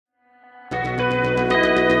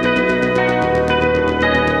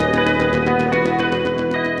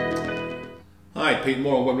G'day Pete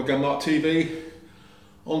Moore, welcome to Mart TV.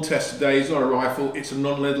 On test today is not a rifle, it's a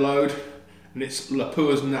non-lead load, and it's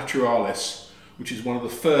Lapua's Naturalis, which is one of the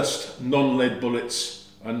first non-lead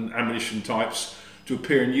bullets and ammunition types to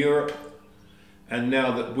appear in Europe. And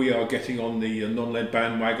now that we are getting on the non-lead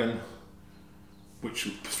bandwagon, which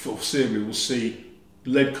foreseeably will see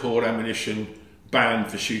lead cord ammunition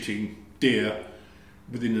banned for shooting deer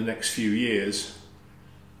within the next few years,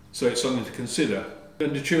 so it's something to consider.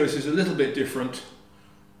 And Naturalis is a little bit different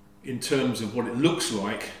in terms of what it looks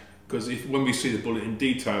like, because when we see the bullet in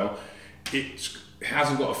detail, it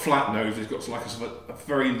hasn't got a flat nose, it's got like a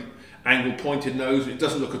very angle pointed nose. It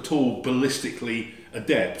doesn't look at all ballistically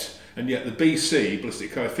adept, and yet the BC,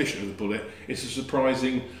 ballistic coefficient of the bullet, is a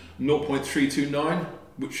surprising 0.329,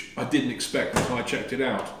 which I didn't expect until I checked it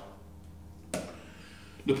out.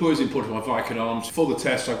 Lapua is imported by Viking Arms. For the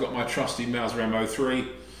test, I've got my trusty Mauser M03,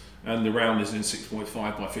 and the round is in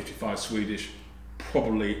 6.5 by 55 Swedish,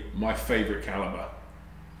 probably my favourite calibre.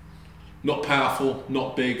 Not powerful,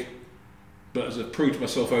 not big, but as I've proved to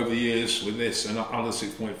myself over the years with this and other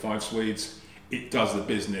 6.5 Swedes, it does the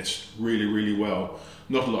business really, really well.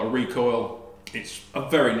 Not a lot of recoil, it's a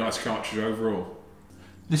very nice cartridge overall.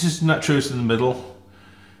 This is Naturalis in the middle,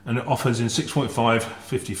 and it offers in 6.5,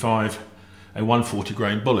 55, a 140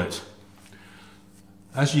 grain bullet.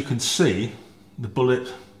 As you can see, the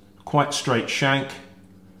bullet, quite straight shank,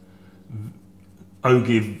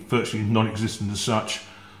 ogive virtually non-existent as such,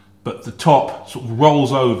 but the top sort of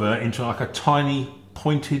rolls over into like a tiny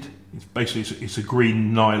pointed, it's basically it's a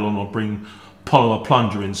green nylon or green polymer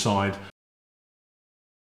plunger inside.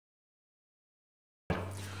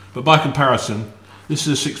 But by comparison, this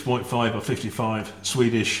is a 6.5 or 55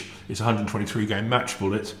 Swedish, it's a 123 grain match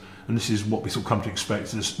bullet, and this is what we sort of come to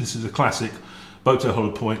expect. This is a classic Boto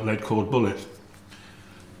hollow point lead cord bullet.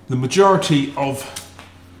 The majority of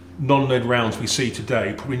non-lead rounds we see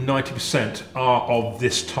today, probably 90%, are of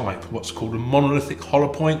this type, what's called a monolithic hollow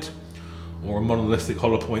point, or a monolithic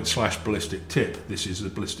hollow point slash ballistic tip. This is a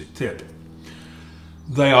ballistic tip.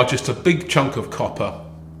 They are just a big chunk of copper.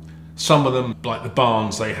 Some of them, like the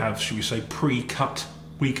Barnes, they have, should we say, pre-cut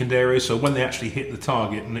weakened areas, so when they actually hit the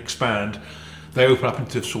target and expand, they open up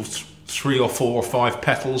into sort of 3 or 4 or 5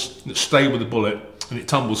 petals that stay with the bullet, and it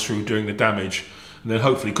tumbles through during the damage. And then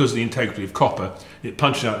hopefully, because of the integrity of copper, it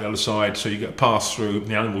punches out the other side, so you get a pass through, and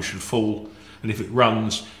the animal should fall, and if it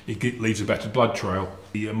runs, it leaves a better blood trail.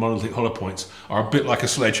 The monolithic hollow points are a bit like a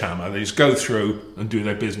sledgehammer. They just go through and do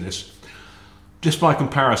their business. Just by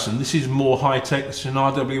comparison, this is more high-tech. It's an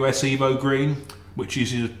RWS Evo Green, which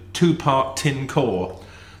is a 2-part tin core.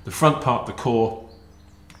 The front part of the core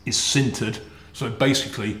is sintered, so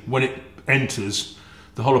basically when it enters,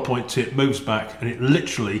 the hollow point tip moves back and it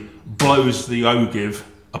literally blows the ogive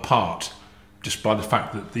apart just by the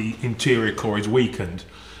fact that the interior core is weakened,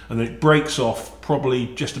 and then it breaks off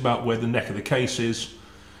probably just about where the neck of the case is,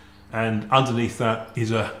 and underneath that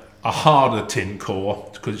is a harder tin core,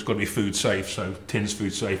 because it's got to be food safe, so tin's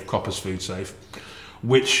food safe, copper's food safe,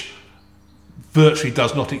 which virtually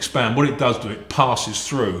does not expand. What it does do, it passes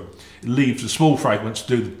through. It leaves the small fragments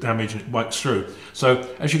to do the damage and it wipes through. So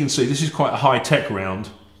as you can see, this is quite a high-tech round,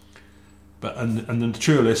 but and the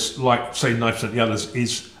Naturalis, like say 90% of the others,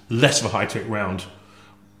 is less of a high-tech round.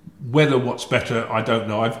 Whether what's better, I don't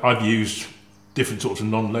know. I've used different sorts of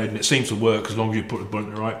non-lead and it seems to work as long as you put the bullet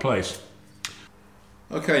in the right place.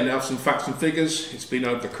 Okay, now some facts and figures. It's been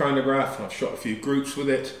over the chronograph, I've shot a few groups with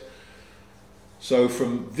it. So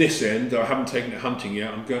from this end, I haven't taken it hunting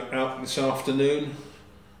yet. I'm going out this afternoon.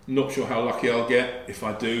 Not sure how lucky I'll get. If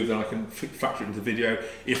I do, then I can factor it into the video.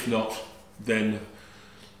 If not, then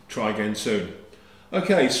try again soon.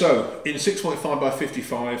 Okay, so in 6.5 by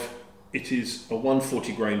 55, it is a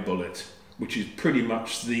 140 grain bullet, which is pretty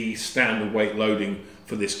much the standard weight loading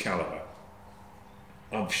for this calibre.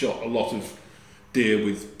 I've shot a lot of deer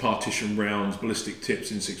with partition rounds, ballistic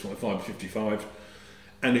tips in 6.5 by 55,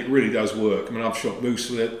 and it really does work. I mean, I've shot moose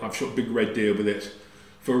with it, I've shot big red deer with it.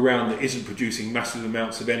 For a round that isn't producing massive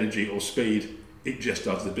amounts of energy or speed, it just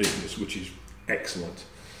does the business, which is excellent.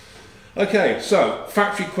 Okay, so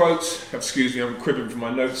factory quotes, excuse me, I'm cribbing from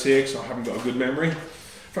my notes here because I haven't got a good memory.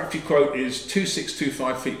 Factory quote is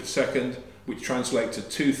 2625 feet per second, which translates to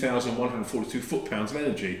 2,142 foot-pounds of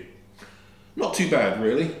energy. Not too bad,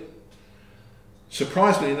 really.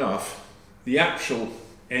 Surprisingly enough, the actual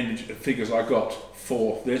energy figures I got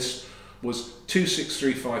for this was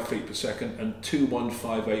 2635 feet per second and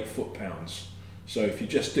 2158 foot-pounds. So if you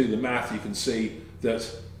just do the math, you can see that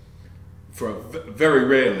very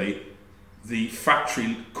rarely the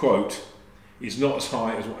factory quote is not as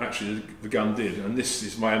high as what actually the gun did. And this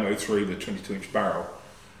is my M03, the 22-inch barrel.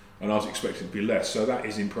 and I was expecting it to be less. So that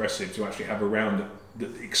is impressive to actually have a round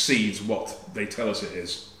that exceeds what they tell us it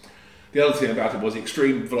is. The other thing about it was the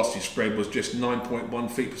extreme velocity spread was just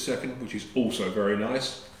 9.1 feet per second, which is also very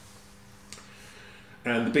nice.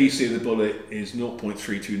 And the BC of the bullet is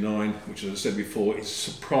 0.329, which, as I said before, is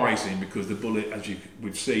surprising because the bullet, as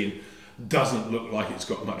we've seen, doesn't look like it's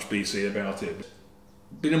got much BC about it.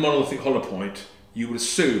 Being a monolithic hollow point, you would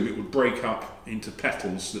assume it would break up into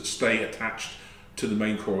petals that stay attached to the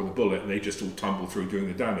main core of the bullet, and they just all tumble through doing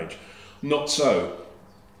the damage. Not so.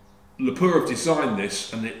 Lapua have designed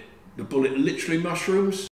this, and the bullet literally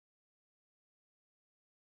mushrooms.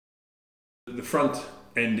 The front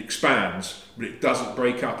end expands, but it doesn't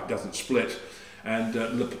break up, it doesn't split. And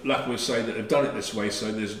Lapua say that they've done it this way,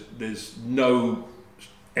 so there's no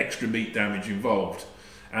extra meat damage involved,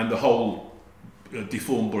 and the whole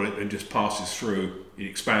deformed bullet then just passes through. It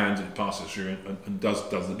expands and it passes through and does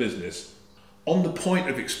the business. On the point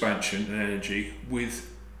of expansion and energy,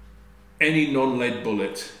 with any non-lead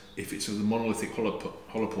bullet, if it's of the monolithic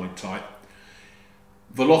hollow point type,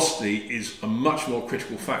 velocity is a much more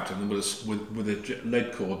critical factor than with a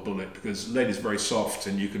lead cored bullet, because lead is very soft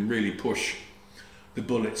and you can really push the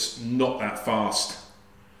bullets not that fast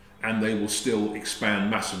and they will still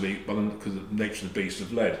expand massively because of the nature of the beast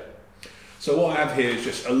of lead. So what I have here is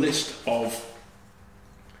just a list of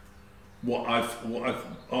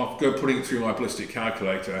I'll go putting it through my ballistic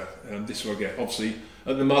calculator, and this is what I get. Obviously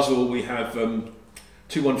at the muzzle we have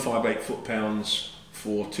 2158 foot-pounds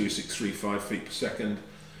for 2635 feet per second.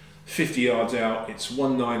 50 yards out it's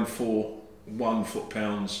 1941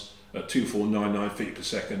 foot-pounds at 2499 feet per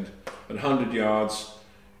second. At 100 yards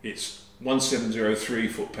it's 1703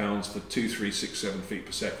 foot-pounds for 2367 feet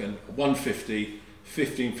per second. 150,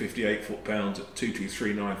 1558 foot-pounds at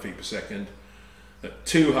 2239 feet per second. At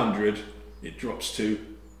 200 it drops to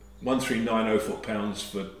 1390 foot-pounds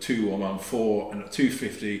for 2114, and at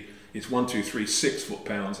 250 it's 1236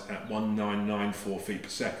 foot-pounds at 1994 feet per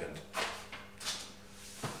second.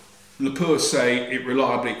 Lapua say it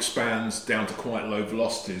reliably expands down to quite low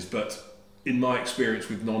velocities, but in my experience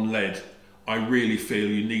with non-lead, I really feel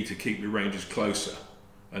you need to keep the ranges closer,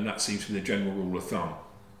 and that seems to be the general rule of thumb.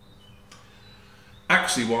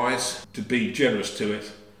 Accuracy wise, to be generous to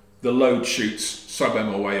it, the load shoots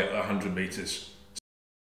sub-MOA at 100 metres.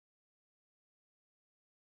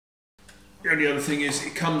 The only other thing is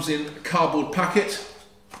it comes in a cardboard packet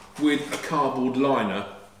with a cardboard liner,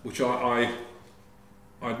 which I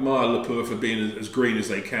admire Lapua for being as green as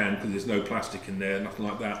they can, because there's no plastic in there, nothing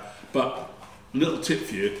like that. But little tip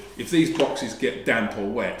for you, if these boxes get damp or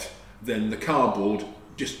wet, then the cardboard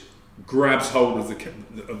just grabs hold of the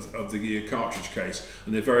cartridge case,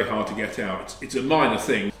 and they're very hard to get out. It's a minor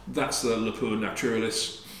thing. That's the Lapua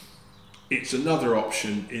Naturalis. It's another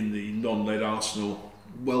option in the non-lead arsenal,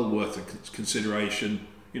 well worth a consideration.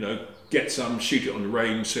 You know, get some, shoot it on the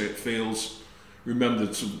range so it feels. Remember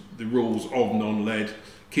the rules of non-lead,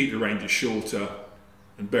 keep the ranges shorter,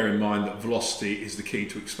 and bear in mind that velocity is the key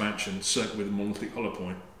to expansion, certainly with a monolithic hollow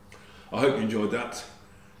point. I hope you enjoyed that.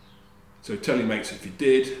 So tell your mates if you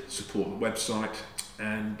did, support the website,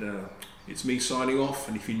 and it's me signing off.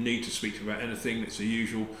 And if you need to speak to me about anything, it's the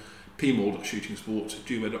usual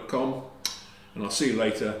pmall.shootingsports@gmail.com, and I'll see you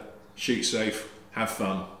later. Shoot safe, have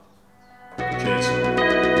fun. Cheers.